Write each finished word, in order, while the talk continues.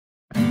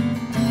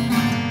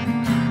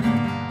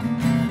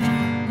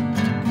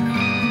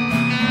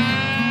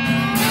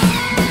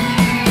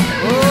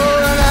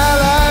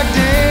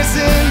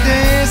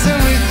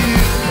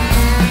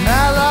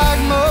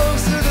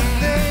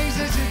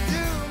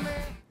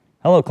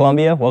Hello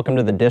Columbia, welcome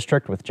to the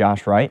district with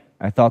Josh Wright.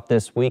 I thought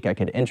this week I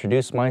could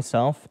introduce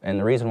myself and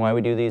the reason why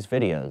we do these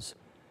videos.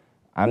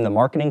 I'm the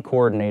marketing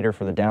coordinator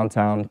for the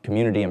Downtown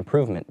Community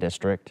Improvement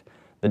District.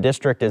 The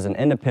district is an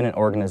independent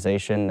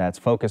organization that's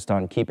focused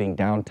on keeping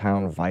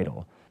downtown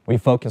vital. We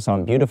focus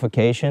on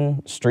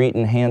beautification, street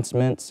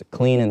enhancements,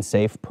 clean and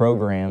safe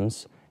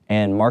programs,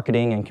 and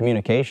marketing and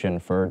communication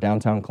for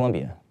downtown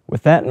Columbia.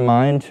 With that in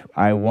mind,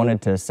 I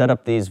wanted to set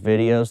up these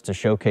videos to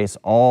showcase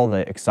all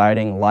the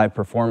exciting live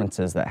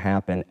performances that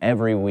happen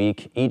every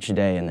week, each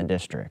day in the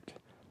district.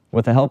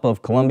 With the help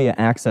of Columbia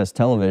Access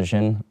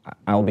Television,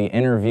 I'll be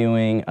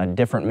interviewing a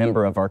different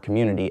member of our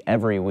community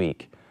every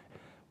week.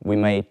 We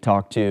may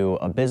talk to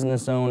a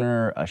business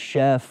owner, a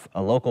chef,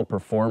 a local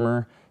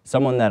performer,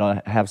 someone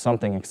that'll have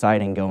something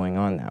exciting going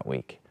on that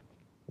week.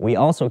 We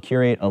also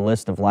curate a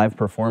list of live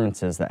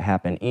performances that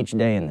happen each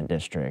day in the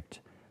district.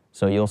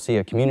 So you'll see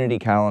a community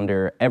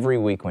calendar every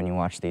week when you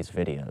watch these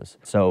videos.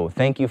 So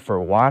thank you for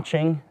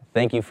watching.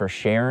 Thank you for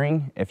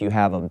sharing. If you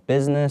have a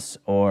business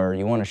or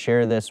you want to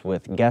share this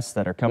with guests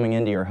that are coming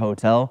into your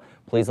hotel,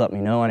 please let me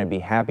know and I'd be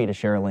happy to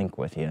share a link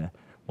with you.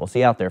 We'll see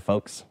you out there,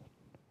 folks.